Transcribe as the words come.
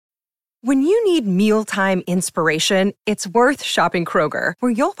When you need mealtime inspiration, it's worth shopping Kroger,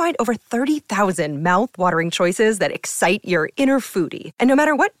 where you'll find over 30,000 mouth-watering choices that excite your inner foodie. And no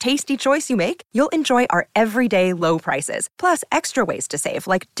matter what tasty choice you make, you'll enjoy our everyday low prices, plus extra ways to save,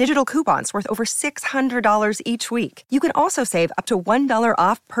 like digital coupons worth over $600 each week. You can also save up to $1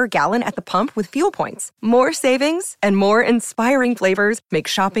 off per gallon at the pump with fuel points. More savings and more inspiring flavors make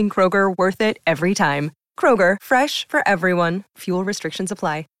shopping Kroger worth it every time. Kroger, fresh for everyone. Fuel restrictions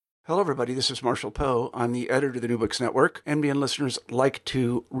apply. Hello, everybody. This is Marshall Poe. I'm the editor of the New Books Network. NBN listeners like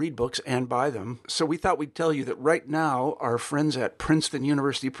to read books and buy them. So we thought we'd tell you that right now, our friends at Princeton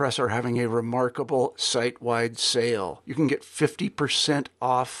University Press are having a remarkable site-wide sale. You can get 50%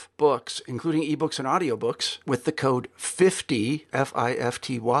 off books, including ebooks and audiobooks, with the code 50,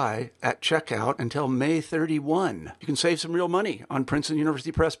 F-I-F-T-Y, at checkout until May 31. You can save some real money on Princeton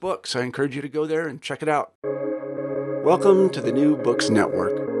University Press books. I encourage you to go there and check it out. Welcome to the New Books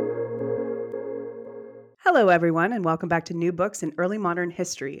Network. Hello, everyone, and welcome back to New Books in Early Modern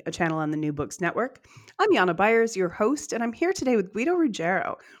History, a channel on the New Books Network. I'm Jana Byers, your host, and I'm here today with Guido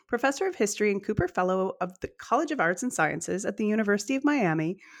Ruggiero, Professor of History and Cooper Fellow of the College of Arts and Sciences at the University of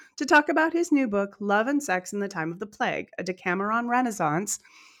Miami, to talk about his new book, Love and Sex in the Time of the Plague, a Decameron Renaissance,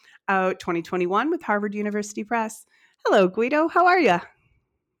 out 2021 with Harvard University Press. Hello, Guido. How are you?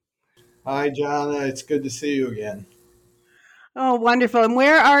 Hi, Jana. It's good to see you again. Oh, wonderful. And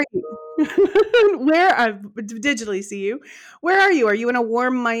where are you? Where I digitally see you. Where are you? Are you in a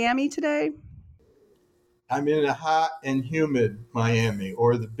warm Miami today? I'm in a hot and humid Miami,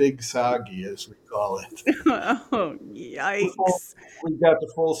 or the Big Soggy, as we call it. Oh, yikes. We've got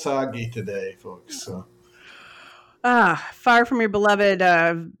the full Soggy today, folks. So. Far from your beloved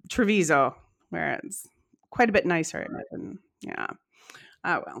Treviso, where it's quite a bit nicer. Yeah.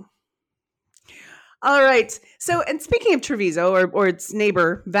 Well. All right. So, and speaking of Treviso or its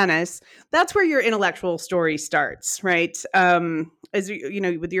neighbor, Venice, that's where your intellectual story starts, right? As you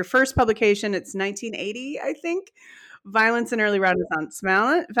know, with your first publication, it's 1980, I think, Violence in Early Renaissance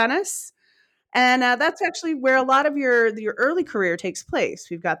Venice. And that's actually where a lot of your early career takes place.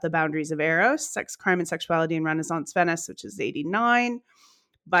 We've got The Boundaries of Eros, Sex, Crime, and Sexuality in Renaissance Venice, which is 89.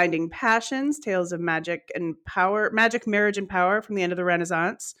 Binding Passions, Tales of Magic and Power, Magic, Marriage, and Power from the End of the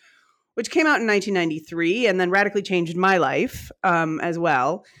Renaissance, which came out in 1993 and then radically changed my life as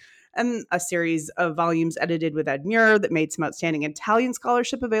well. And a series of volumes edited with Ed Muir that made some outstanding Italian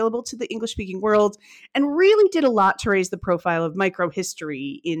scholarship available to the English-speaking world and really did a lot to raise the profile of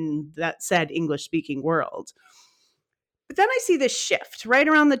microhistory in that said English-speaking world. But then I see this shift right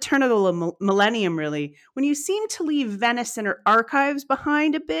around the turn of the millennium, really, when you seem to leave Venice and her archives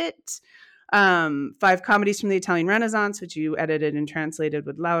behind a bit. 5 comedies from the Italian Renaissance, which you edited and translated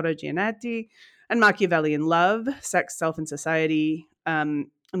with Laura Giannetti, and Machiavellian Love, Sex, Self, and Society, and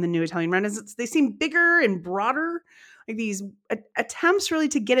the New Italian Renaissance. They seem bigger and broader, like these attempts really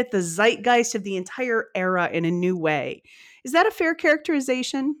to get at the zeitgeist of the entire era in a new way. Is that a fair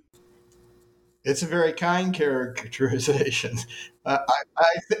characterization? It's a very kind characterization. I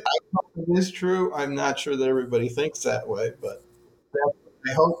hope it is true. I'm not sure that everybody thinks that way, but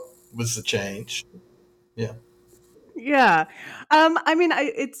I hope was the change. Yeah. I mean,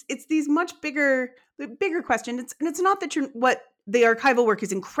 it's these much bigger questions. It's not that what the archival work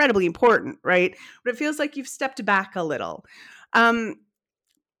is incredibly important, right? But it feels like you've stepped back a little.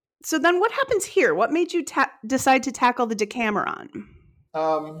 So then what happens here? What made you decide to tackle the Decameron?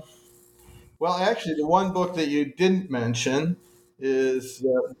 Well, actually, the one book that you didn't mention is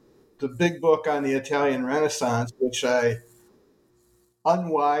the big book on the Italian Renaissance, which I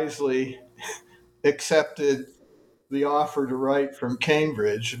unwisely accepted the offer to write from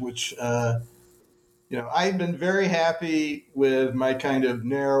Cambridge, which, I've been very happy with my kind of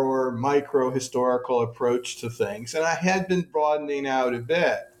narrower micro-historical approach to things, and I had been broadening out a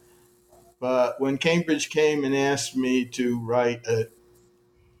bit. But when Cambridge came and asked me to write a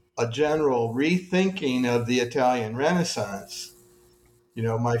general rethinking of the Italian Renaissance,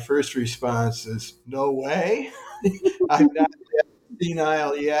 my first response is, no way. I'm not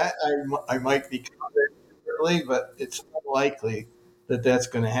senile yet. I might be early, but it's unlikely that that's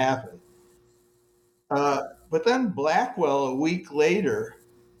going to happen. But then Blackwell, a week later,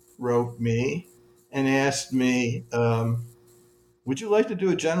 wrote me and asked me, would you like to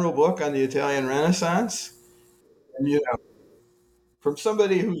do a general book on the Italian Renaissance? And, from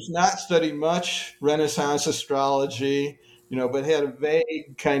somebody who's not studied much Renaissance astrology, but had a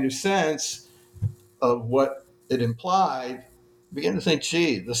vague kind of sense of what it implied, began to think,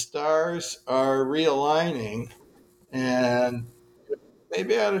 gee, the stars are realigning, and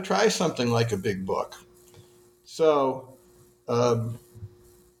maybe I ought to try something like a big book. So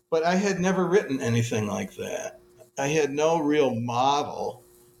But I had never written anything like that. I had no real model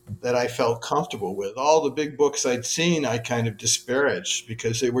that I felt comfortable with. All the big books I'd seen, I kind of disparaged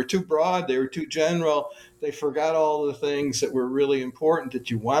because they were too broad, they were too general. They forgot all the things that were really important that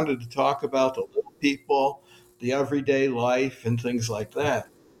you wanted to talk about, the little people, the everyday life, and things like that.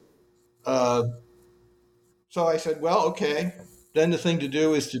 Uh, so I said, well, okay, then the thing to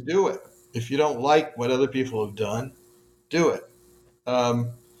do is to do it. If you don't like what other people have done, do it.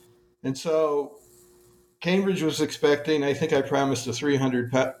 Um, and so Cambridge was expecting, I think I promised a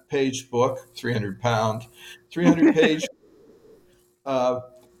 300-page book, 300-pound, 300-page,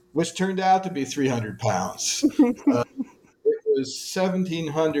 which turned out to be 300 pounds. It was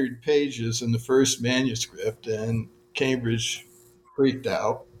 1,700 pages in the first manuscript, and Cambridge freaked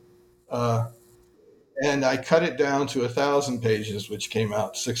out. And I cut it down to 1,000 pages, which came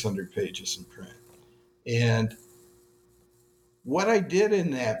out 600 pages in print. And what I did in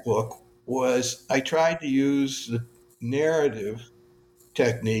that book was I tried to use the narrative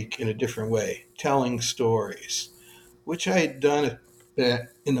technique in a different way, telling stories, which I had done a bit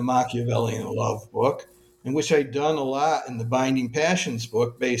in the Machiavellian Love book, and which I'd done a lot in the Binding Passions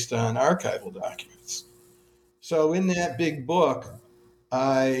book based on archival documents. So in that big book,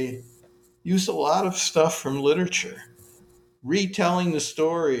 I used a lot of stuff from literature, retelling the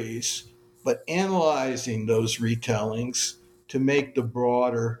stories, but analyzing those retellings to make the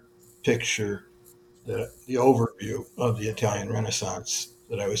broader picture, the overview of the Italian Renaissance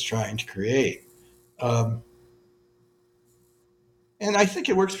that I was trying to create. And I think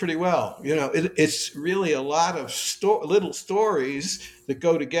it works pretty well. It's really a lot of little stories that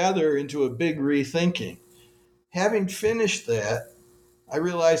go together into a big rethinking. Having finished that, I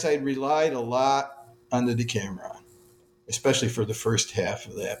realized I'd relied a lot on the Decameron, especially for the first half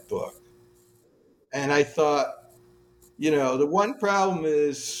of that book. And I thought, the one problem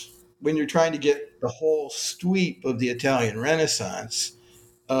is when you're trying to get the whole sweep of the Italian Renaissance,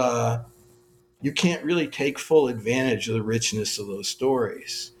 you can't really take full advantage of the richness of those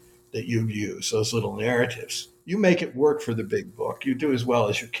stories that you've used, those little narratives. You make it work for the big book. You do as well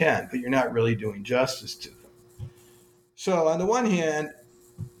as you can, but you're not really doing justice to them. So on the one hand,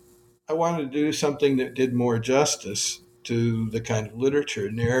 I wanted to do something that did more justice to the kind of literature,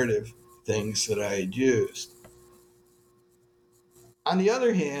 narrative things that I had used. On the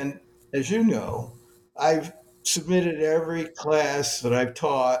other hand, as you know, I've submitted every class that I've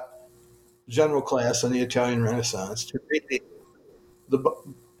taught, general class on the Italian Renaissance, to read the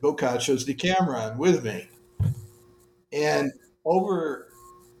Boccaccio's Decameron with me. And over,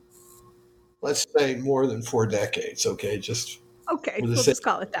 let's say, more than 4 decades, okay, we'll just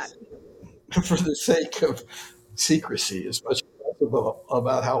call it that. For the sake of secrecy, as much as possible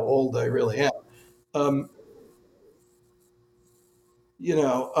about how old I really am.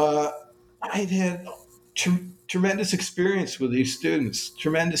 I'd had tremendous experience with these students,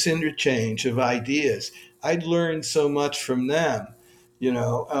 tremendous interchange of ideas. I'd learned so much from them,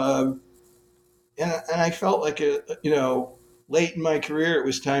 and I felt like, late in my career, it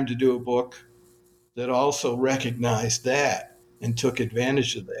was time to do a book that also recognized that and took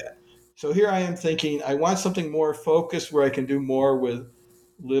advantage of that. So here I am thinking, I want something more focused where I can do more with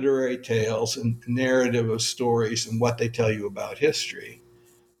literary tales and narrative of stories and what they tell you about history.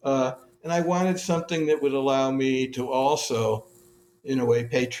 And I wanted something that would allow me to also, in a way,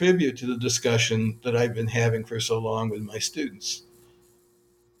 pay tribute to the discussion that I've been having for so long with my students.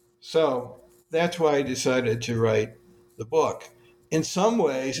 So that's why I decided to write the book. In some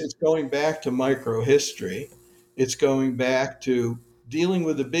ways, it's going back to microhistory. It's going back to dealing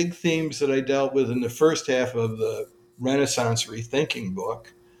with the big themes that I dealt with in the first half of the Renaissance Rethinking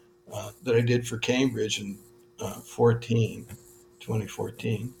book that I did for Cambridge in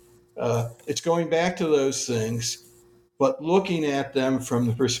 2014. It's going back to those things, but looking at them from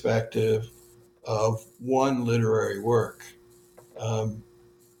the perspective of one literary work. And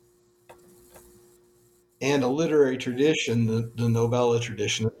a literary tradition, the novella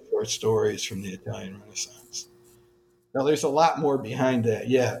tradition of short stories from the Italian Renaissance. Now, there's a lot more behind that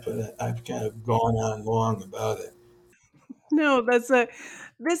yet, but I've kind of gone on long about it. No, this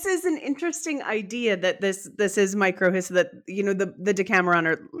is an interesting idea that this is microhistory, that, the Decameron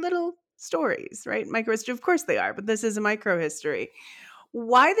are little stories, right? Microhistory, of course they are, but this is a microhistory.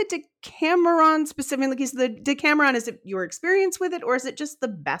 Why the Decameron specifically? So the Decameron, is it your experience with it, or is it just the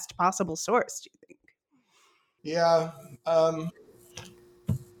best possible source, do you think? Yeah,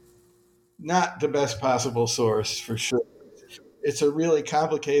 not the best possible source, for sure. It's a really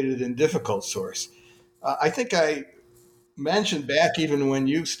complicated and difficult source. I think I mentioned back even when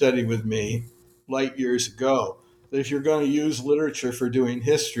you studied with me light years ago that if you're going to use literature for doing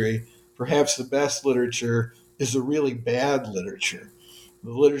history, perhaps the best literature is the really bad literature,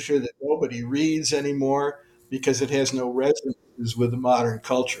 the literature that nobody reads anymore because it has no resonances with the modern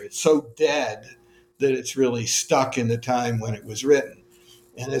culture. It's so dead that it's really stuck in the time when it was written.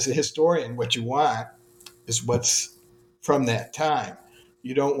 And as a historian, what you want is what's from that time.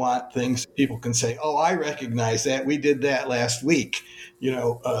 You don't want things people can say, "Oh, I recognize that. We did that last week,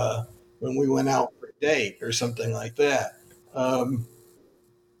 when we went out for a date or something like that."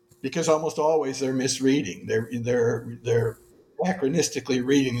 Because almost always they're misreading. They're anachronistically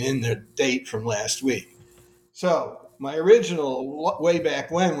reading in their date from last week. So my original way back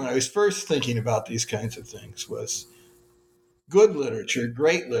when I was first thinking about these kinds of things was good literature,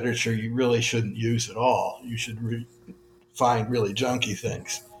 great literature, you really shouldn't use at all. You should find really junky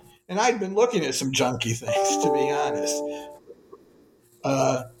things. And I'd been looking at some junky things, to be honest.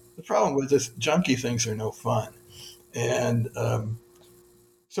 The problem with this, junky things are no fun. And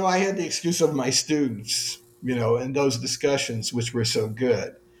so I had the excuse of my students, and those discussions, which were so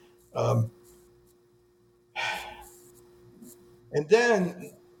good. And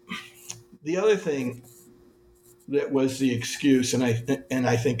then the other thing that was the excuse, and I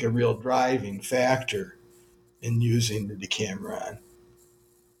think a real driving factor in using the Decameron,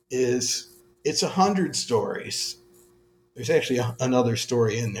 is it's 100 stories. There's actually another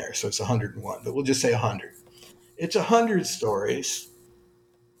story in there, so it's 101, but we'll just say 100. It's 100 stories,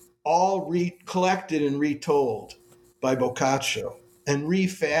 all collected and retold by Boccaccio and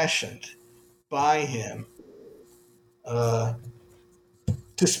refashioned by him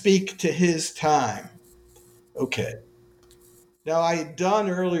to speak to his time. Okay. Now, I had done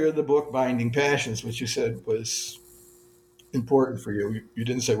earlier the book Binding Passions, which you said was important for you. You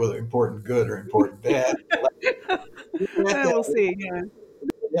didn't say whether important good or important bad. We'll see.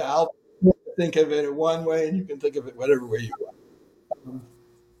 Yeah, I'll think of it in one way, and you can think of it whatever way you want.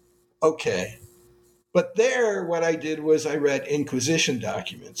 Okay. But there, what I did was I read Inquisition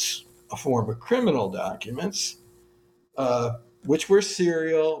documents, a form of criminal documents, which were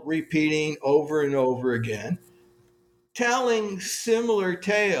serial, repeating over and over again, telling similar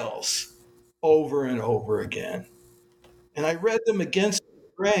tales over and over again. And I read them against the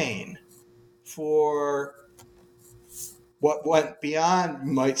grain for what went beyond,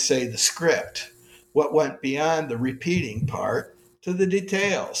 you might say, the script, what went beyond the repeating part to the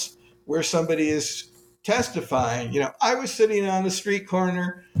details, where somebody is testifying. I was sitting on the street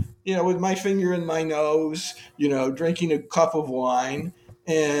corner, with my finger in my nose, drinking a cup of wine,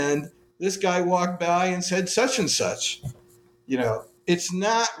 and this guy walked by and said such and such. It's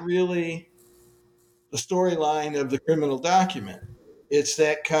not really the storyline of the criminal document. It's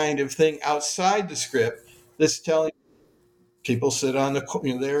that kind of thing outside the script that's telling people sit on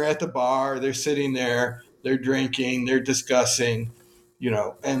they're at the bar, they're sitting there, they're drinking, they're discussing,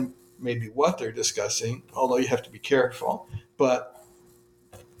 and maybe what they're discussing, although you have to be careful. But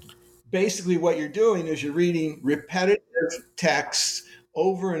basically what you're doing is you're reading repetitive texts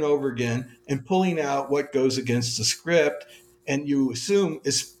over and over again and pulling out what goes against the script, and you assume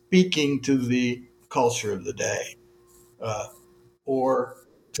is speaking to the culture of the day, or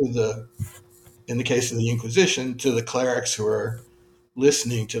to in the case of the Inquisition, to the clerics who are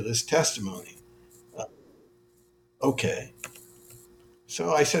listening to this testimony. Okay.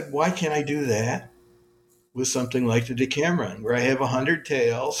 So I said, why can't I do that with something like the Decameron, where I have 100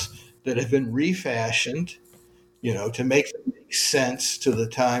 tales that have been refashioned, to make them make sense to the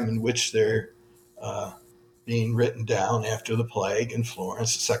time in which they're being written down after the plague in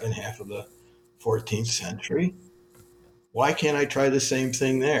Florence, the second half of the 14th century. Why can't I try the same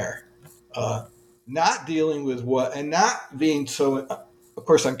thing there? Not dealing with and not being so, of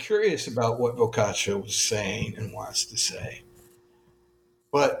course, I'm curious about what Boccaccio was saying and wants to say,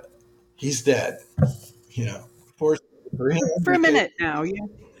 but he's dead, fortunately for him. For a minute now, yeah.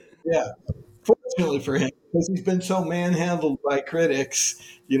 Yeah, fortunately for him, because he's been so manhandled by critics,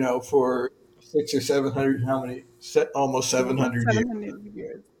 for 600 or 700, almost 700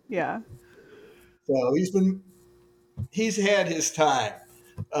 years. Yeah. So he's had his time.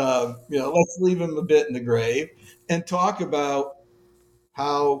 Let's leave him a bit in the grave and talk about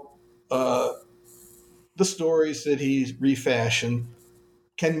how the stories that he's refashioned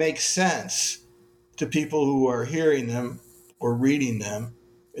can make sense to people who are hearing them or reading them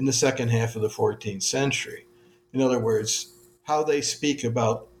in the second half of the 14th century. In other words, how they speak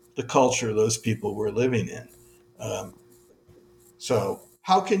about the culture those people were living in. So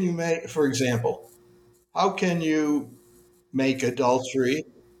how can you make, for example, how can you make adultery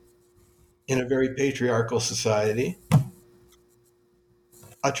in a very patriarchal society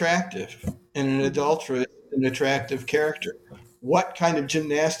attractive, and an adulteress an attractive character? What kind of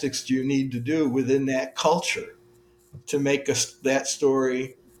gymnastics do you need to do within that culture to make that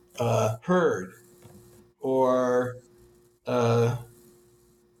story heard? Or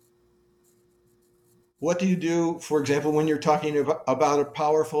what do you do, for example, when you're talking about a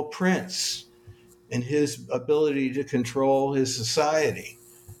powerful prince and his ability to control his society?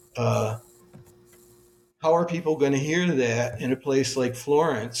 How are people going to hear that in a place like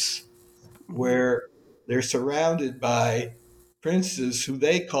Florence, where they're surrounded by princes who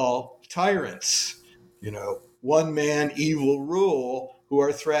they call tyrants, one man evil rule, who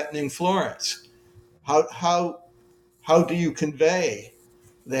are threatening Florence? How do you convey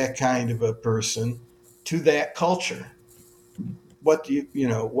that kind of a person to that culture? What do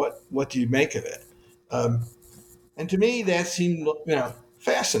what do you make of it? And to me, that seemed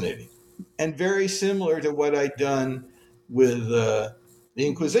fascinating and very similar to what I'd done with the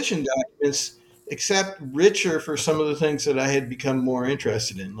Inquisition documents, except richer for some of the things that I had become more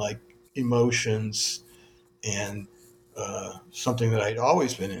interested in, like emotions and something that I'd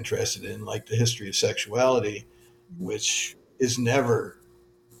always been interested in, like the history of sexuality, which is never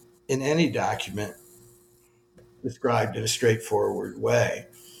in any document described in a straightforward way.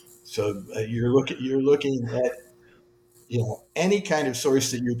 So you're looking at any kind of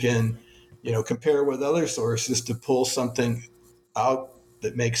source that you can compare with other sources to pull something out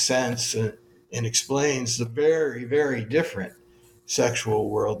that makes sense and explains the very, very different sexual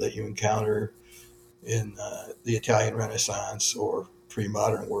world that you encounter in the Italian Renaissance or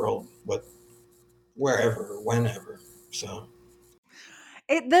pre-modern world, wherever, whenever. So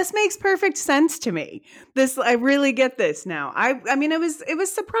this makes perfect sense to me. I really get this now. I mean, it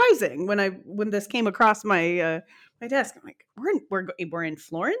was surprising when this came across my my desk. I'm like, we're in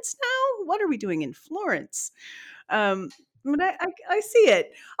Florence now. What are we doing in Florence? But I see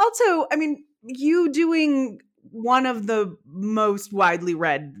it. Also, I mean, you doing one of the most widely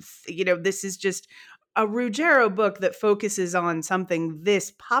read, this is just a Ruggiero book that focuses on something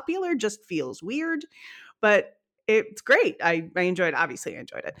this popular just feels weird, but it's great. I enjoyed it. Obviously, I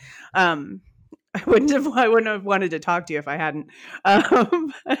enjoyed it. I wouldn't have wanted to talk to you if I hadn't.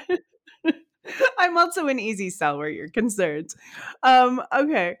 I'm also an easy sell where you're concerned.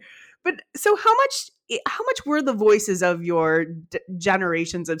 Okay. But so how much were the voices of your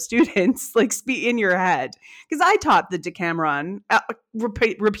generations of students like in your head? Because I taught the Decameron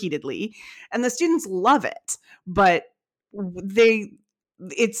repeatedly, and the students love it, but they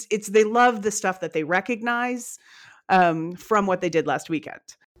love the stuff that they recognize from what they did last weekend.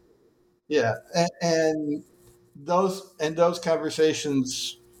 Yeah, and those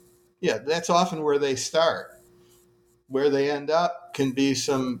conversations, yeah, that's often where they start. Where they end up can be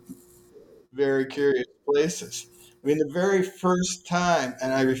some very curious places. I mean, the very first time,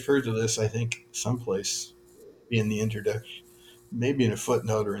 and I referred to this, I think, someplace in the introduction, maybe in a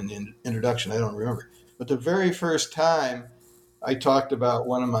footnote or in the introduction, I don't remember. But the very first time I talked about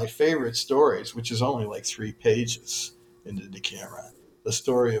one of my favorite stories, which is only like 3 pages in the Decameron, the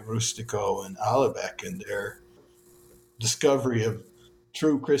story of Rustico and Alibek and their discovery of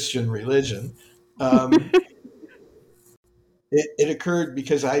true Christian religion. It occurred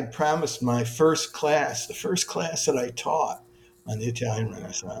because I'd promised my first class, the first class that I taught on the Italian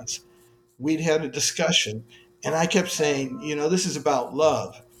Renaissance, we'd had a discussion, and I kept saying, this is about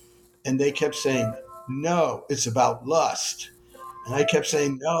love. And they kept saying, no, it's about lust. And I kept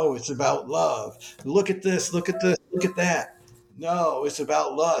saying, no, it's about love. Look at this, look at this, look at that. No, it's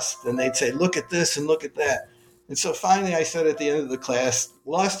about lust. And they'd say, look at this and look at that. And so finally I said at the end of the class,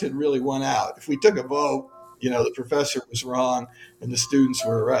 lust had really won out. If we took a vote, the professor was wrong and the students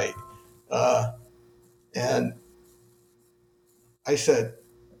were right. And I said,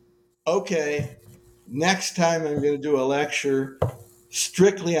 okay, next time I'm going to do a lecture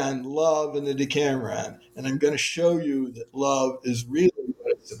strictly on love in the Decameron, and I'm going to show you that love is really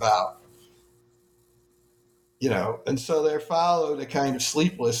what it's about. And so there followed a kind of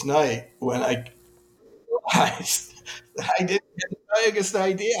sleepless night when I realized I didn't get the biggest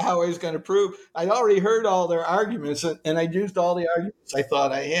idea how I was going to prove. I'd already heard all their arguments, and I'd used all the arguments I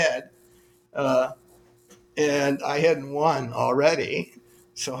thought I had, and I hadn't won already.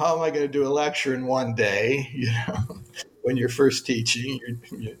 So how am I going to do a lecture in one day? When you're first teaching,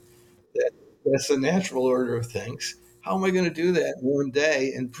 that's the natural order of things. How am I going to do that in one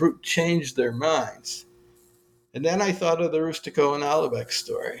day and change their minds? And then I thought of the Rustico and Alibek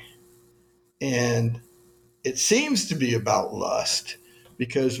story. And it seems to be about lust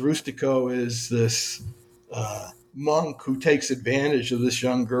because Rustico is this monk who takes advantage of this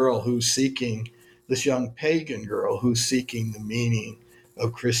young girl this young pagan girl who's seeking the meaning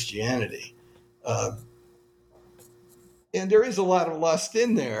of Christianity. and there is a lot of lust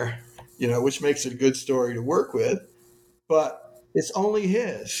in there, which makes it a good story to work with, but it's only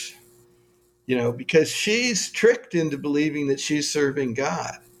his, because she's tricked into believing that she's serving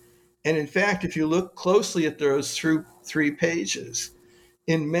God. And in fact, if you look closely at those three pages,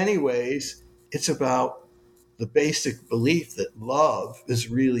 in many ways, it's about the basic belief that love is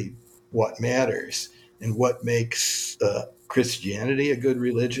really what matters and what makes Christianity a good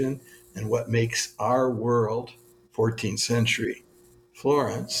religion and what makes our world, 14th century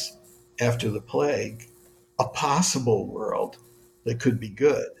Florence, after the plague, a possible world that could be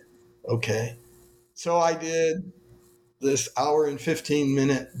good. Okay. So I did this hour and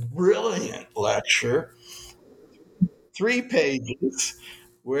 15-minute brilliant lecture, 3 pages,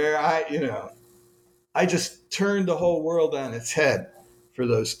 where I just turned the whole world on its head for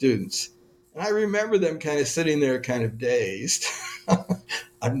those students. And I remember them kind of sitting there kind of dazed.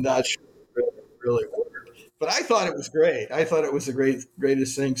 I'm not sure it really worked. But I thought it was great. I thought it was the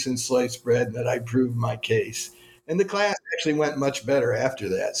greatest thing since sliced bread, and that I proved my case. And the class actually went much better after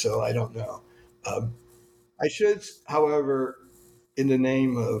that, so I don't know. I should, however, in the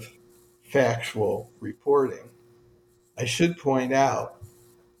name of factual reporting, I should point out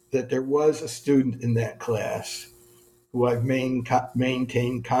that there was a student in that class who I've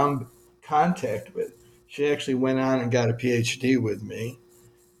maintained contact with. She actually went on and got a PhD with me,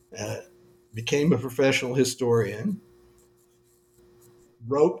 became a professional historian,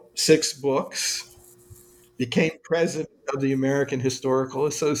 wrote 6 books, became president of the American Historical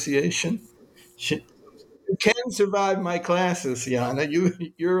Association. She can survive my classes, Yana.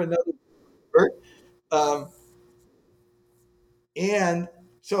 You're another expert. And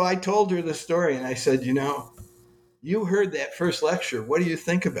so I told her the story, and I said, you heard that first lecture. What do you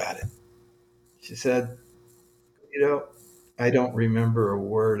think about it? She said, I don't remember a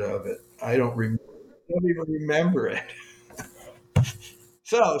word of it. I don't even remember it.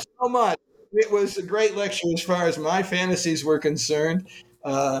 So much. It was a great lecture as far as my fantasies were concerned.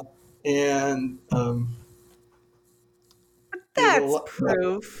 And that's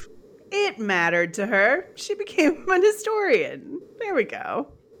proof. It mattered to her. She became an historian. There we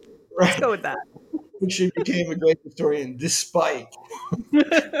go. Right. Let's go with that. She became a great historian despite,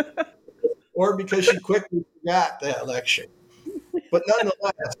 or because she quickly forgot that lecture. But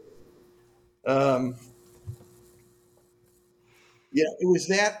nonetheless, it was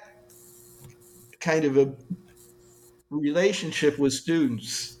that kind of a relationship with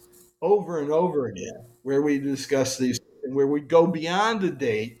students over and over again, where we discuss these, and where we go beyond the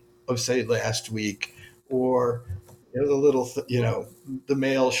date of, say, last week, or the little, the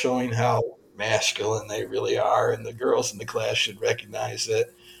male showing how masculine they really are, and the girls in the class should recognize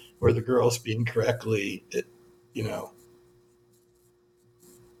it, or the girls being correctly,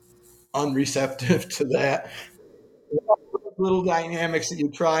 unreceptive to that. Little dynamics that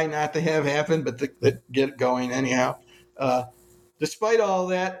you try not to have happen, but that get going anyhow. Despite all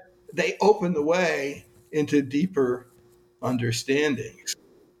that, they open the way into deeper understandings.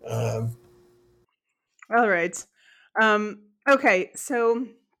 All right. Okay. So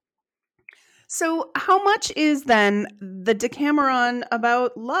how much is then the Decameron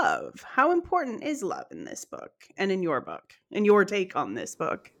about love? How important is love in this book and in your book and your take on this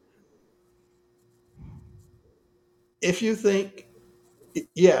book? If you think,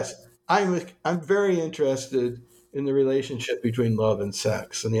 yes, I'm very interested in the relationship between love and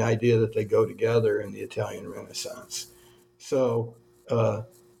sex and the idea that they go together in the Italian Renaissance. So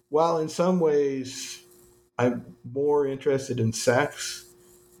while in some ways I'm more interested in sex,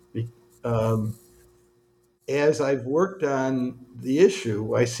 as I've worked on the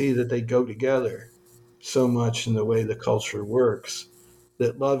issue, I see that they go together so much in the way the culture works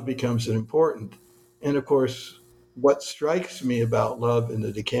that love becomes important. And of course, what strikes me about love in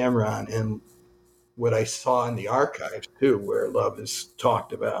the Decameron, and what I saw in the archives too, where love is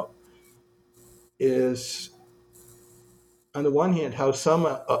talked about, is on the one hand how some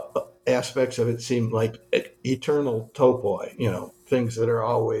aspects of it seem like eternal topoi, things that are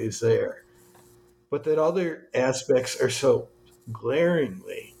always there, but that other aspects are so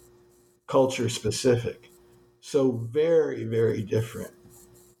glaringly culture specific, so very, very different.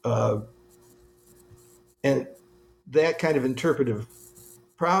 And that kind of interpretive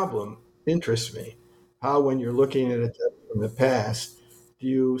problem interests me. How, when you're looking at it from the past, do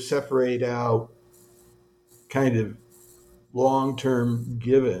you separate out kind of long-term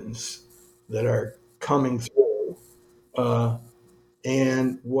givens that are coming through,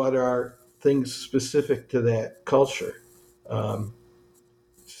 and what are things specific to that culture?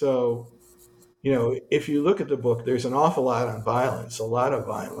 So, if you look at the book, there's an awful lot on violence, a lot of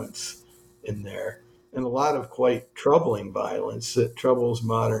violence in there. and a lot of quite troubling violence that troubles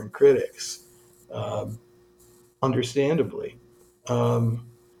modern critics, um, understandably. Um,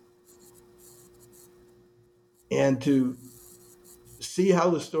 and to see how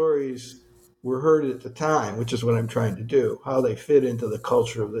the stories were heard at the time, which is what I'm trying to do, how they fit into the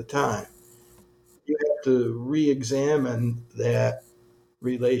culture of the time. You have to re-examine that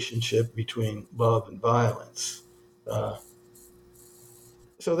relationship between love and violence. Uh,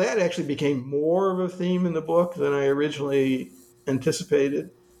 so that actually became more of a theme in the book than I originally anticipated,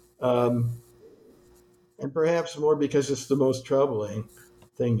 um, and perhaps more because it's the most troubling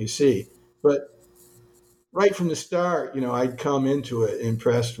thing you see. But right from the start, I'd come into it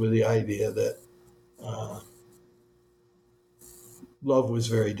impressed with the idea that uh, love was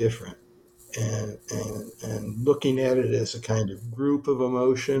very different, and looking at it as a kind of group of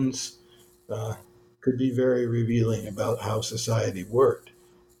emotions uh, could be very revealing about how society worked,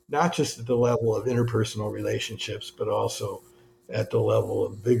 not just at the level of interpersonal relationships, but also at the level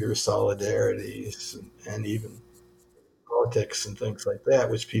of bigger solidarities and even politics and things like that,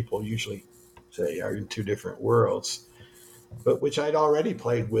 which people usually say are in two different worlds, but which I'd already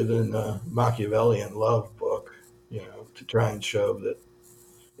played with in the Machiavellian Love book, to try and show that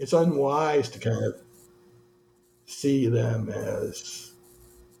it's unwise to kind of see them as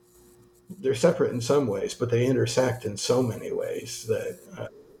they're separate in some ways, but they intersect in so many ways that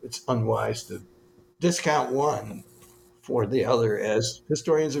it's unwise to discount one for the other, as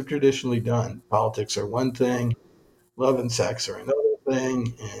historians have traditionally done. Politics are one thing, love and sex are another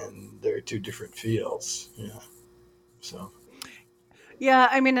thing, and they're two different fields. Yeah. So. Yeah,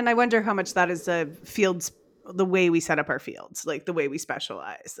 I mean, and I wonder how much that is fields, the way we set up our fields, like the way we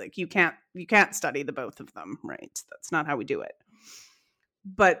specialize. Like you can't study the both of them, right? That's not how we do it.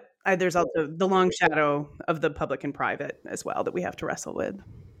 But there's also the long shadow of the public and private as well that we have to wrestle with.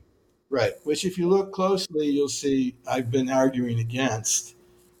 Right, which if you look closely, you'll see I've been arguing against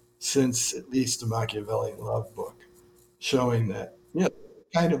since at least the Machiavellian Love book, showing that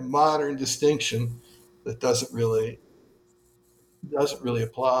kind of modern distinction that doesn't really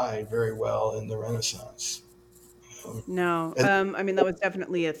apply very well in the Renaissance. No, I mean that was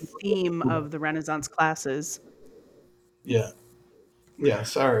definitely a theme of the Renaissance classes. Yeah,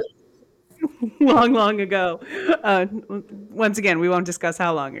 sorry. long ago. Once again, we won't discuss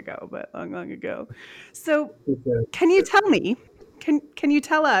how long ago, but long ago. So, can you tell me? Can you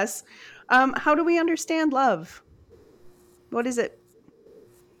tell us how do we understand love? What is it?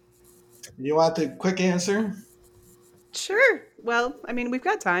 You want the quick answer? Sure. Well, I mean, we've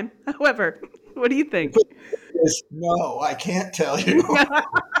got time. However, what do you think? No, I can't tell you.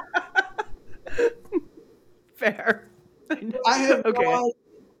 Fair. I have no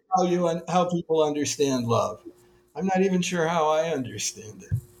idea how people understand love. I'm not even sure how I understand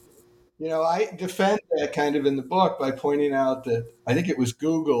it. I defend that kind of in the book by pointing out that I think it was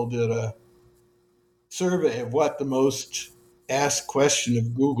Google did a survey of what the most asked question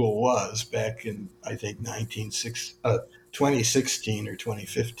of Google was back in, I think, 2016 or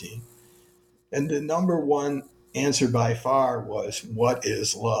 2015. And the number one answer by far was, what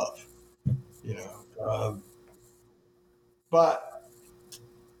is love?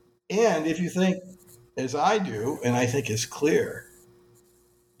 And if you think, as I do, and I think it's clear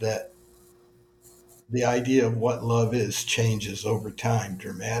that the idea of what love is changes over time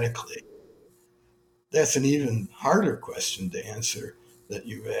dramatically, that's an even harder question to answer that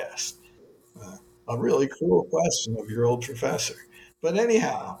you've asked. A really cool question of your old professor. But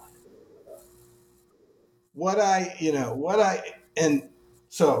anyhow, and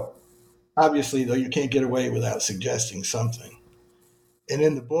so obviously, though, you can't get away without suggesting something. And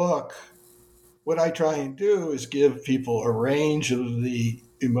in the book, what I try and do is give people a range of the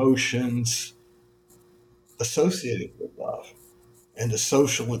emotions associated with love and the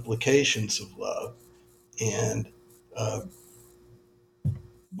social implications of love. And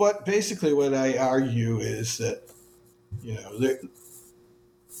but basically what I argue is that,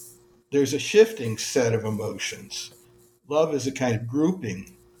 there's a shifting set of emotions. Love is a kind of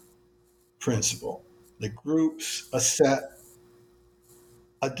grouping principle that groups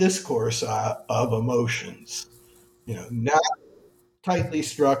a discourse of emotions, not tightly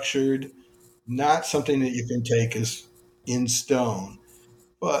structured, not something that you can take as in stone,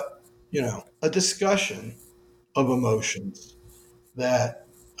 but, a discussion of emotions that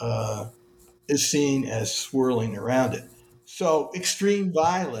is seen as swirling around it. So extreme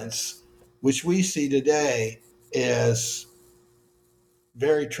violence, which we see today as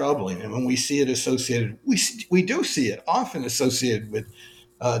very troubling, and when we see it associated, we do see it often associated with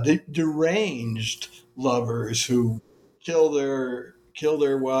the deranged lovers who kill their kill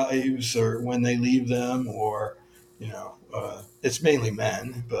their wives or when they leave them, or it's mainly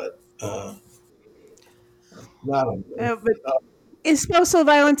men, but not only. But is spousal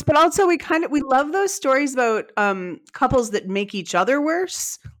violence, but also we love those stories about couples that make each other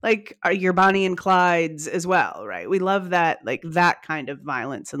worse, like your Bonnie and Clydes as well, right? We love that, like that kind of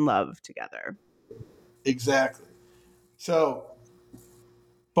violence and love together. Exactly. So,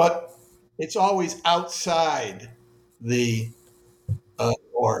 but it's always outside the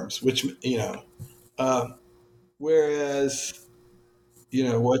norms, which whereas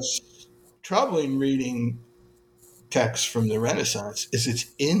what's troubling reading texts from the Renaissance is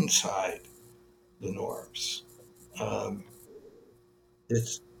it's inside the norms.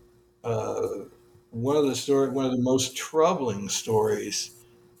 It's one of the most troubling stories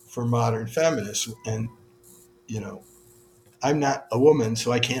for modern feminists. And I'm not a woman,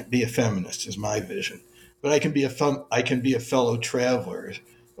 so I can't be a feminist, is my vision. But I can be a fellow traveler.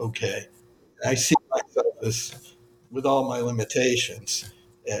 Okay, I see myself as, with all my limitations,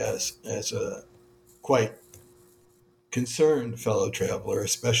 as a quite concerned fellow traveler,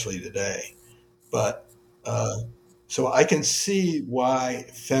 especially today. But so I can see why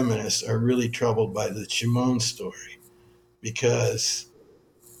feminists are really troubled by the Chimone story, because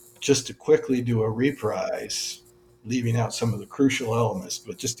just to quickly do a reprise, leaving out some of the crucial elements,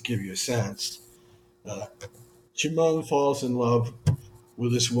 but just to give you a sense, Chimone falls in love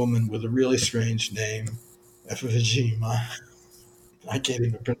with this woman with a really strange name, Ephiogema. I can't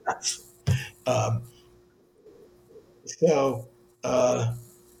even pronounce it.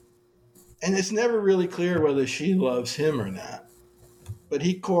 And it's never really clear whether she loves him or not. But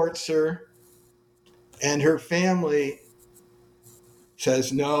he courts her, and her family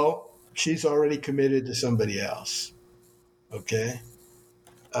says, no, she's already committed to somebody else. Okay?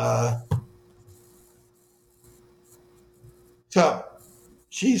 So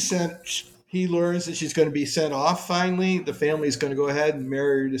he learns that she's going to be sent off finally. The family's going to go ahead and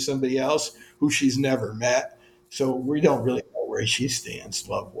marry her to somebody else who she's never met. So we don't really know where she stands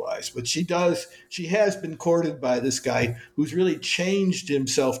love-wise. But she has been courted by this guy who's really changed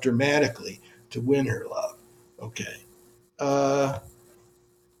himself dramatically to win her love. Okay.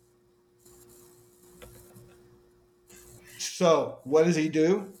 So what does he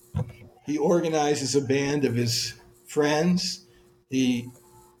do? He organizes a band of his friends. He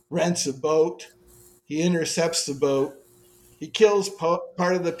rents a boat. He intercepts the boat. He kills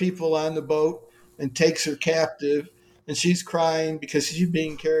part of the people on the boat and takes her captive. And she's crying because she's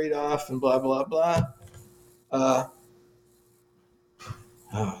being carried off and blah, blah, blah. The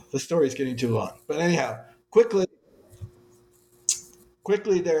story's getting too long. But anyhow, quickly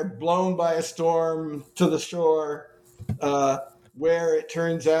they're blown by a storm to the shore, where it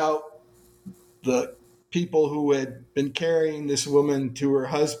turns out the people who had been carrying this woman to her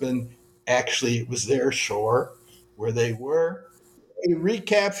husband, actually it was their shore where they were. They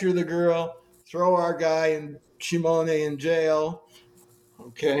recapture the girl, throw our guy and Chimone in jail.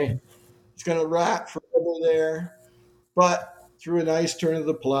 Okay. He's going to rot forever there. But through a nice turn of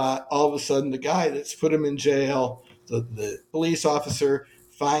the plot, all of a sudden the guy that's put him in jail, the police officer,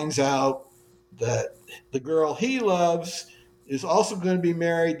 finds out that the girl he loves is also going to be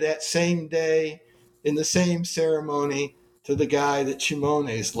married that same day in the same ceremony to the guy that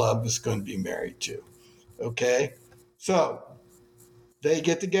Chimone's love is going to be married to. Okay? So they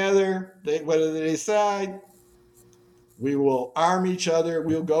get together. What do they decide? We will arm each other.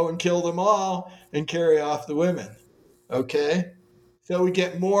 We'll go and kill them all and carry off the women. Okay? So we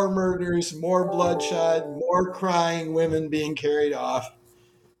get more murders, more bloodshed, more crying women being carried off.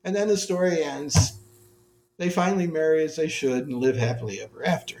 And then the story ends. They finally marry as they should and live happily ever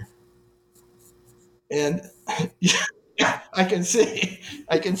after. And I can see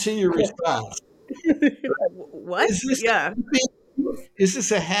your response. What? Is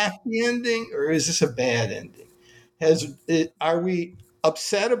this a happy ending or is this a bad ending? Are we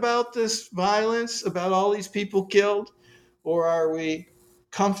upset about this violence, about all these people killed, or are we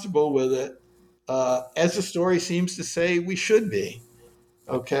comfortable with it? As the story seems to say, we should be.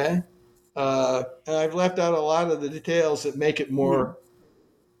 Okay? And I've left out a lot of the details that make it more.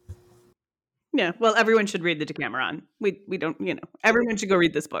 Yeah, well, everyone should read the Decameron. We don't, everyone should go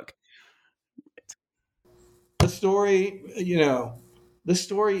read this book. The story, the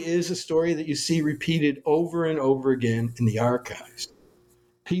story is a story that you see repeated over and over again in the archives.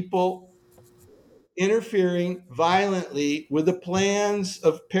 People interfering violently with the plans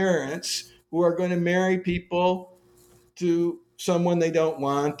of parents who are going to marry people to someone they don't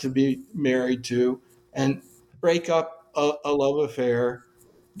want to be married to and break up a love affair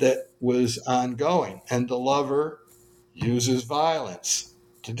that was ongoing. And the lover, uses violence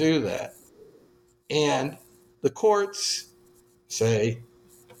to do that. And the courts say,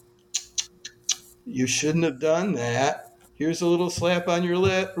 you shouldn't have done that. Here's a little slap on your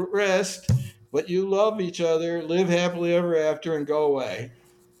wrist, but you love each other, live happily ever after, and go away.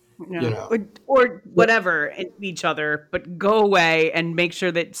 Yeah. You know, or whatever, and each other, but go away and make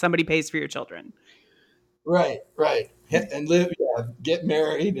sure that somebody pays for your children. Right. And live, get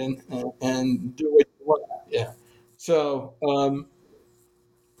married and do what you want. Yeah. So,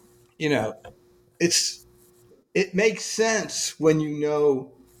 it makes sense when you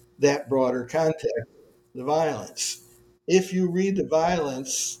know that broader context, the violence. If you read the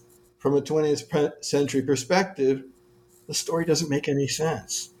violence from a 20th century perspective, the story doesn't make any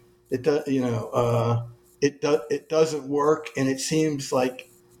sense. It does, it doesn't work, and it seems like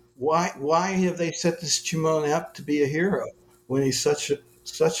why have they set this Cimone up to be a hero when he's such a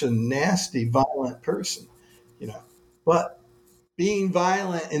nasty, violent person, But being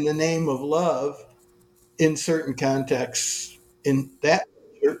violent in the name of love, in certain contexts, in that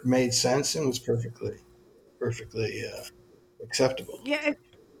made sense and was perfectly acceptable. Yeah,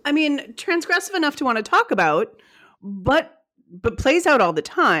 I mean, transgressive enough to want to talk about, but plays out all the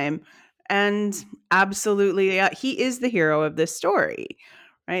time, and absolutely, he is the hero of this story,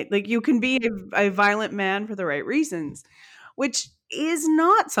 right? Like, you can be a violent man for the right reasons, which is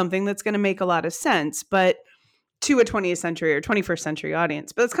not something that's going to make a lot of sense, but to a 20th century or 21st century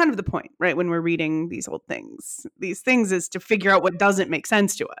audience. But that's kind of the point, right? When we're reading these things is to figure out what doesn't make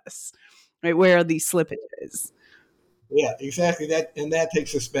sense to us, right? Where are these slippages? Yeah, exactly. That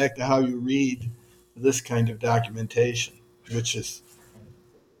takes us back to how you read this kind of documentation, which is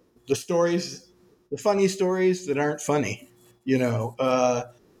the stories, the funny stories that aren't funny. You don't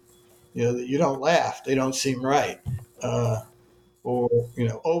laugh; they don't seem right, or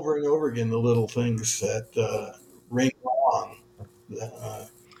over and over again, the little things that ring wrong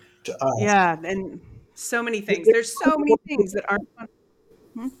to us. Yeah, and so many things. There's so many things that aren't funny.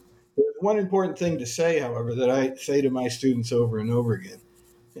 There's one important thing to say, however, that I say to my students over and over again,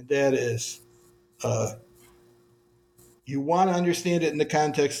 and that is, you want to understand it in the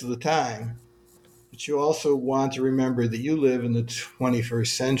context of the time, but you also want to remember that you live in the 21st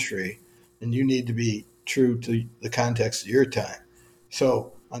century, and you need to be true to the context of your time.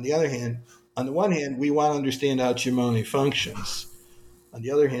 So, on the one hand, we want to understand how Cimone functions. On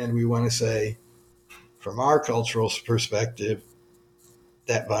the other hand, we want to say, from our cultural perspective,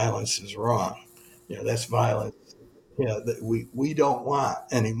 that violence is wrong. That's violence that we don't want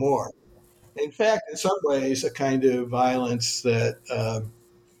anymore. In fact, in some ways, a kind of violence that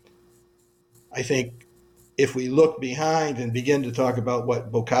I think if we look behind and begin to talk about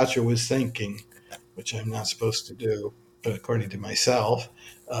what Boccaccio was thinking, which I'm not supposed to do, but according to myself,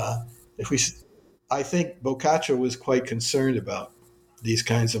 I think Boccaccio was quite concerned about these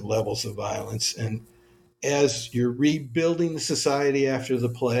kinds of levels of violence. And as you're rebuilding the society after the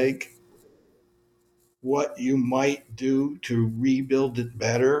plague, what you might do to rebuild it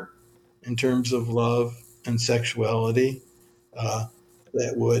better in terms of love and sexuality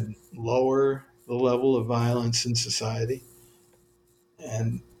that would lower the level of violence in society.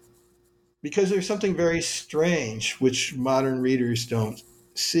 And because there's something very strange, which modern readers don't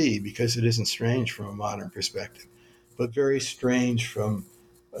see because it isn't strange from a modern perspective, but very strange from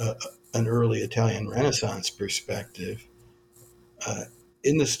an early Italian Renaissance perspective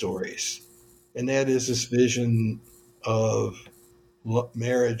in the stories. And that is this vision of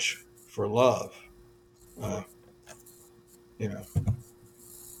marriage for love. I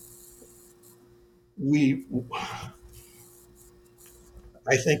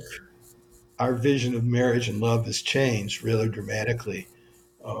think our vision of marriage and love has changed really dramatically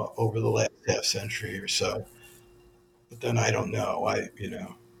over the last half century or so. But then I don't know.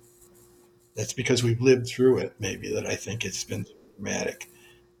 That's because we've lived through it, maybe, that I think it's been dramatic.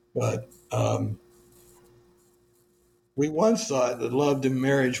 But we once thought that love and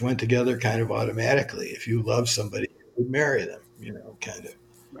marriage went together kind of automatically. If you love somebody, you would marry them, kind of.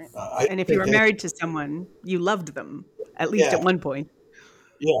 Right. And if you were married to someone, you loved them, at least at one point.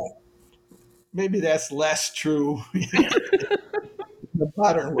 Yeah. Maybe that's less true in the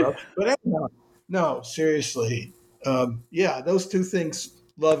modern world. But no, seriously. Those two things,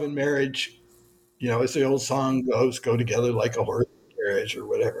 love and marriage, as the old song goes, go together like a horse and carriage or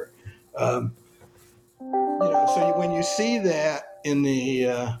whatever. So when you see that in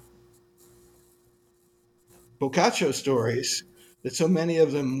the Boccaccio stories, that so many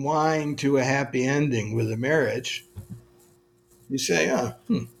of them whine to a happy ending with a marriage, you say,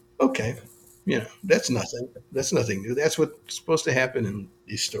 okay, that's nothing. That's nothing new. That's what's supposed to happen in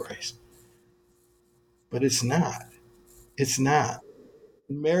these stories. But it's not. It's not.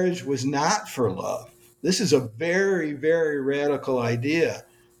 Marriage was not for love. This is a very, very radical idea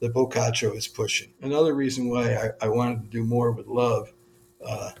that Boccaccio is pushing. Another reason why I wanted to do more with love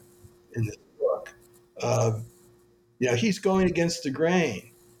in this book. He's going against the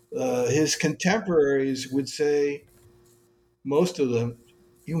grain. His contemporaries would say, most of them,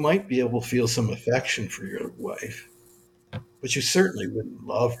 you might be able to feel some affection for your wife, but you certainly wouldn't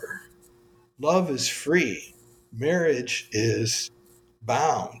love her. Love is free. Marriage is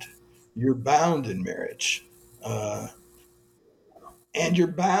bound. You're bound in marriage. And you're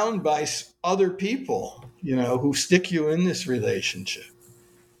bound by other people, who stick you in this relationship.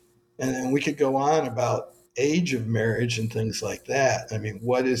 And then we could go on about age of marriage and things like that. I mean,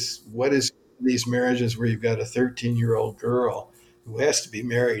 what is these marriages where you've got a 13-year-old girl who has to be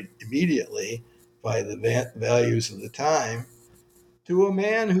married immediately by the values of the time to a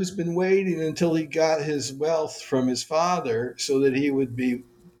man who's been waiting until he got his wealth from his father so that he would be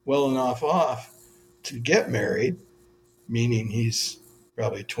well enough off to get married, meaning he's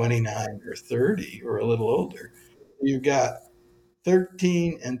probably 29 or 30 or a little older. You've got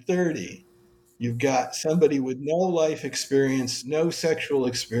 13 and 30. You've got somebody with no life experience, no sexual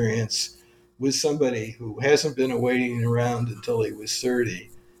experience, with somebody who hasn't been waiting around until he was 30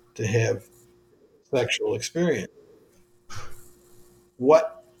 to have sexual experience.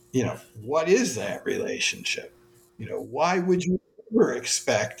 What is that relationship? Why would you ever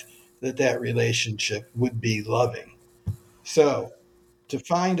expect that relationship would be loving? So to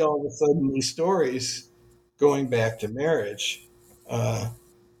find all of a sudden these stories going back to marriage,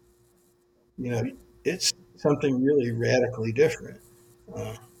 it's something really radically different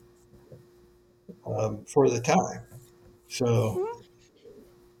for the time. So,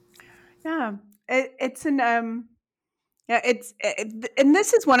 yeah, it's an and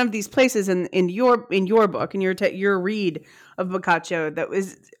this is one of these places in your book, in your read of Boccaccio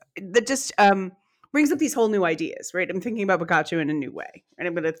that just brings up these whole new ideas, right? I'm thinking about Boccaccio in a new way, and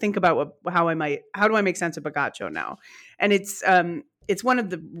I'm going to think about how do I make sense of Boccaccio now, and it's one of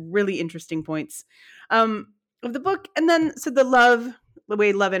the really interesting points of the book. And then so the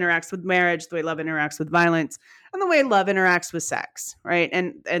way love interacts with marriage, the way love interacts with violence, and the way love interacts with sex, right?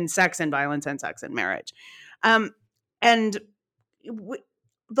 And sex and violence and sex and marriage. And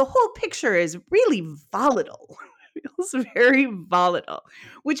the whole picture is really volatile. It feels very volatile,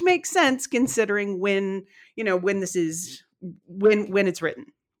 which makes sense considering when this is when it's written,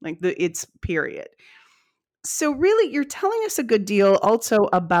 like its period. So really, you're telling us a good deal also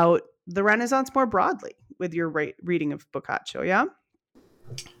about the Renaissance more broadly with your reading of Boccaccio, yeah?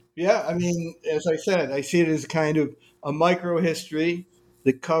 Yeah, I mean, as I said, I see it as kind of a micro history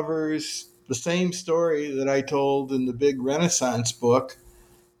that covers the same story that I told in the big Renaissance book,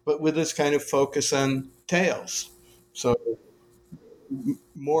 but with this kind of focus on tales. So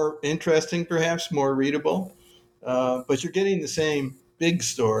more interesting, perhaps, more readable, but you're getting the same big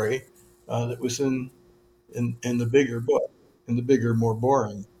story that was in the bigger book, in the bigger, more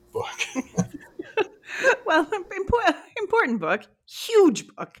boring book. Well, important book, huge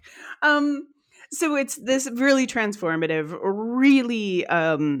book. So it's this really transformative, really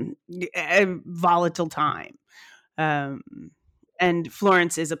volatile time. And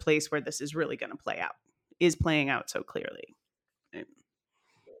Florence is a place where this is really going to is playing out so clearly. It's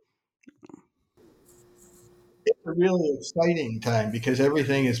a really exciting time because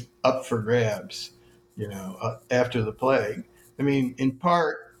everything is up for grabs, after the plague. I mean, in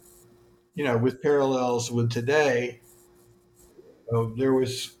part, with parallels with today, there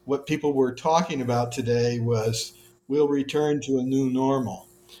was what people were talking about today was we'll return to a new normal.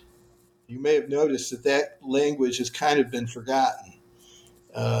 You may have noticed that language has kind of been forgotten.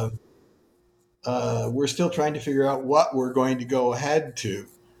 We're still trying to figure out what we're going to go ahead to,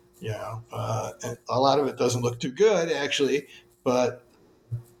 and a lot of it doesn't look too good, actually, but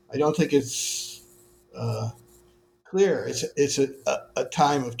I don't think it's clear. It's a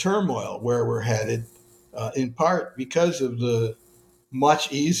time of turmoil where we're headed, in part because of the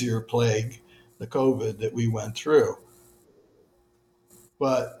much easier plague, the COVID that we went through.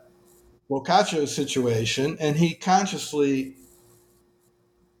 But Boccaccio's situation, and he consciously,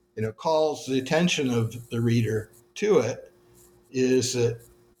 calls the attention of the reader to it, is that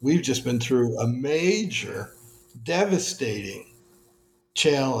we've just been through a major, devastating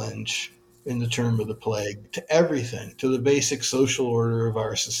challenge in the term of the plague to everything, to the basic social order of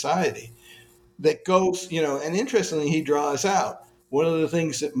our society. That goes, and interestingly, he draws out one of the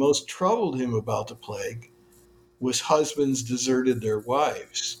things that most troubled him about the plague was husbands deserted their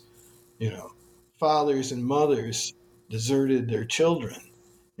wives, fathers and mothers deserted their children.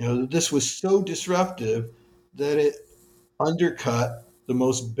 This was so disruptive that it undercut the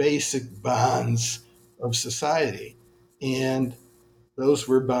most basic bonds of society. And those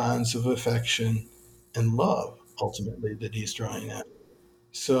were bonds of affection and love, ultimately, that he's drawing at.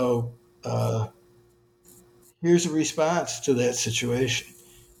 So here's a response to that situation.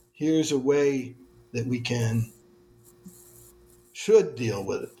 Here's a way that we should deal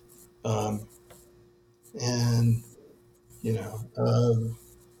with it. And,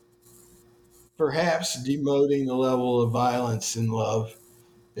 perhaps demoting the level of violence in love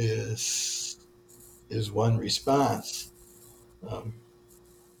is one response.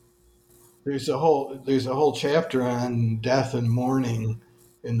 There's a whole chapter on death and mourning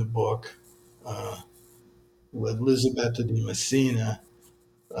in the book with Elisabetta di Messina.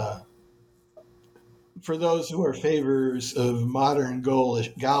 For those who are favors of modern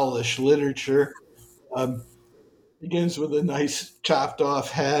Gaulish literature, begins with a nice chopped off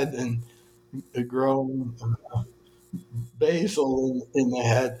head and a growing basil in the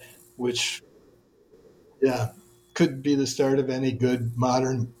head, which, could be the start of any good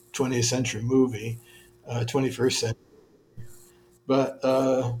modern 20th century movie, 21st century, but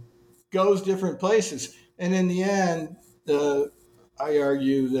goes different places. And in the end, I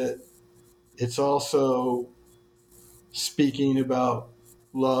argue that it's also speaking about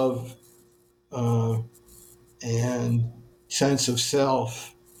love and sense of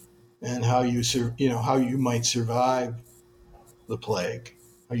self and how you might survive the plague,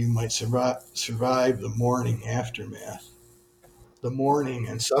 how you might survive the mourning aftermath, the mourning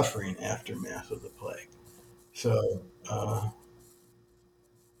and suffering aftermath of the plague. So,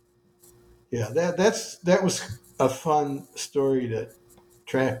 that was a fun story to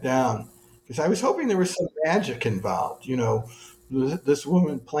track down, because I was hoping there was some magic involved. This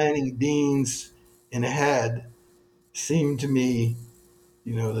woman planting beans in a head seemed to me,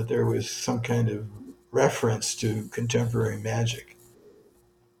 that there was some kind of reference to contemporary magic,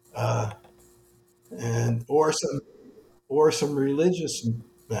 and or some religious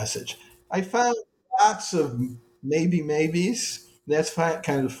message. I found lots of maybes. That's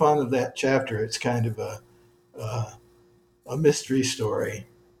kind of fun of that chapter. It's kind of a mystery story.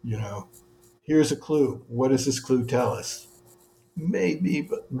 Here's a clue. What does this clue tell us? Maybe,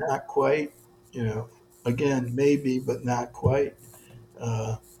 but not quite. Again, maybe, but not quite.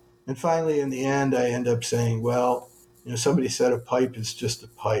 And finally, in the end, I end up saying, well, somebody said a pipe is just a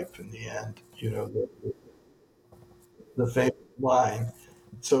pipe in the end, the famous line.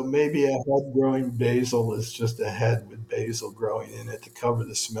 So maybe a head growing basil is just a head with basil growing in it to cover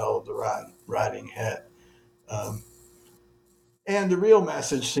the smell of the rotting head. And the real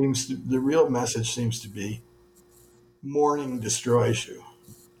message seems to be mourning destroys you.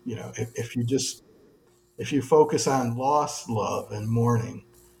 If you focus on lost love and mourning,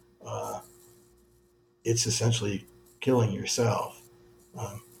 it's essentially killing yourself.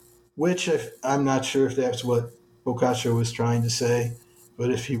 Which I'm not sure if that's what Boccaccio was trying to say,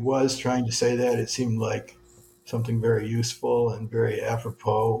 but if he was trying to say that, it seemed like something very useful and very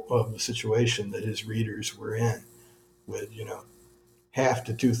apropos of the situation that his readers were in, with half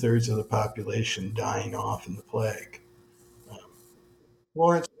to 2/3 of the population dying off in the plague.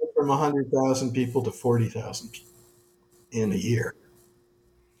 Florence went from 100,000 people to 40,000 in a year.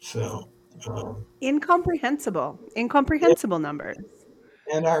 So incomprehensible numbers.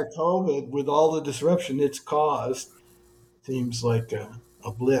 And our COVID, with all the disruption it's caused, seems like a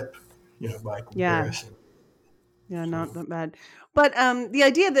blip, by comparison. Yeah, not that bad. But the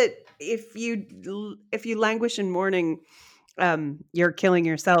idea that if you languish in mourning, you're killing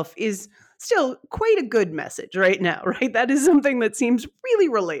yourself is still quite a good message right now, right? That is something that seems really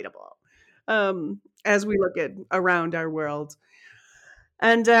relatable as we look at around our world.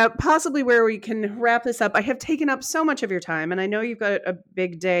 And possibly where we can wrap this up. I have taken up so much of your time, and I know you've got a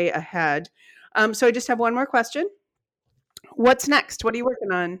big day ahead. So I just have one more question. What's next? What are you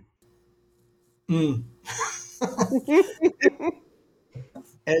working on?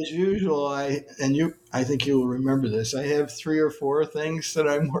 As usual, I think you'll remember this. I have 3 or 4 things that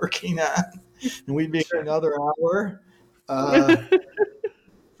I'm working on, and we'd be here another hour.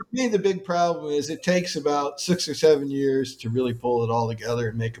 For me, the big problem is it takes about 6 or 7 years to really pull it all together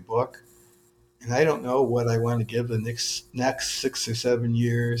and make a book. And I don't know what I want to give the next 6 or 7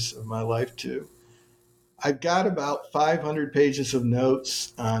 years of my life to. I've got about 500 pages of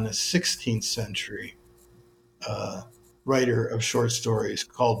notes on a 16th century writer of short stories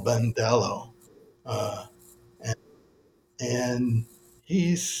called Bandello. And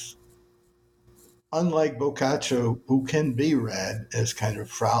he's, unlike Boccaccio, who can be read as kind of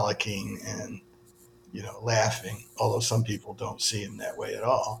frolicking and, laughing, although some people don't see him that way at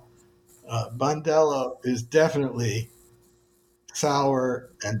all. Bandello is definitely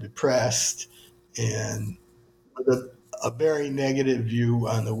sour and depressed and with a very negative view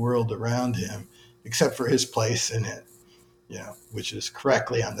on the world around him, except for his place in it, which is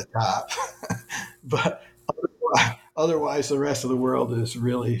correctly on the top. But otherwise, the rest of the world is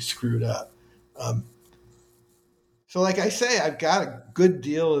really screwed up. So like I say, I've got a good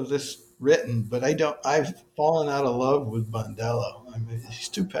deal of this written, but I've fallen out of love with Bandello. I mean, he's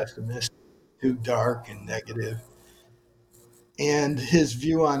too pessimistic, too dark and negative. And his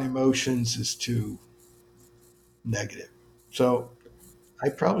view on emotions is too negative. So I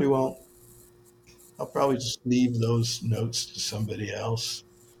probably won't. I'll probably just leave those notes to somebody else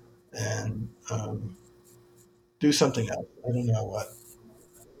and do something else. I don't know what.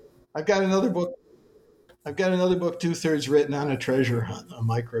 I've got another book 2/3 written on a treasure hunt, a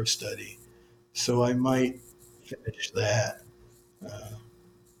micro study. So I might finish that.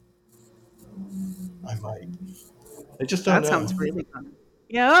 I might. I just don't know. That sounds really fun.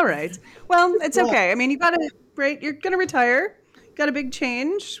 Yeah, all right. Well, it's okay. I mean, you're going to retire. Got a big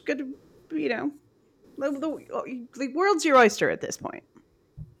change. Got to, the world's your oyster at this point.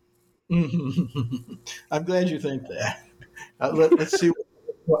 I'm glad you think that. Let's see.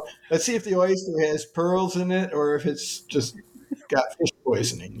 Let's see if the oyster has pearls in it or if it's just got fish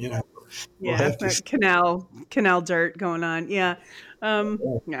poisoning. Yeah, canal dirt going on. Yeah,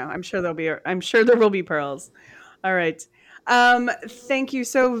 I'm sure there will be pearls. All right. Thank you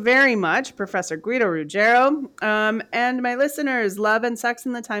so very much, Professor Guido Ruggiero. And my listeners, Love and Sex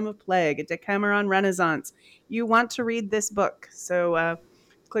in the Time of Plague, a Decameron Renaissance. You want to read this book, so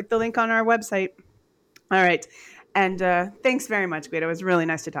click the link on our website. All right. And thanks very much, Guido. It was really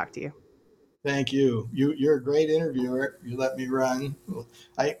nice to talk to you. Thank you. You're a great interviewer. You let me run.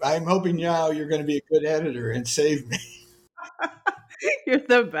 I'm hoping now you're going to be a good editor and save me. You're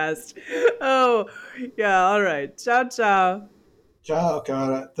the best. Oh, yeah. All right. Ciao, ciao. Ciao,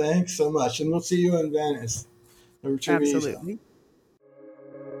 Cara. Thanks so much. And we'll see you in Venice. Absolutely.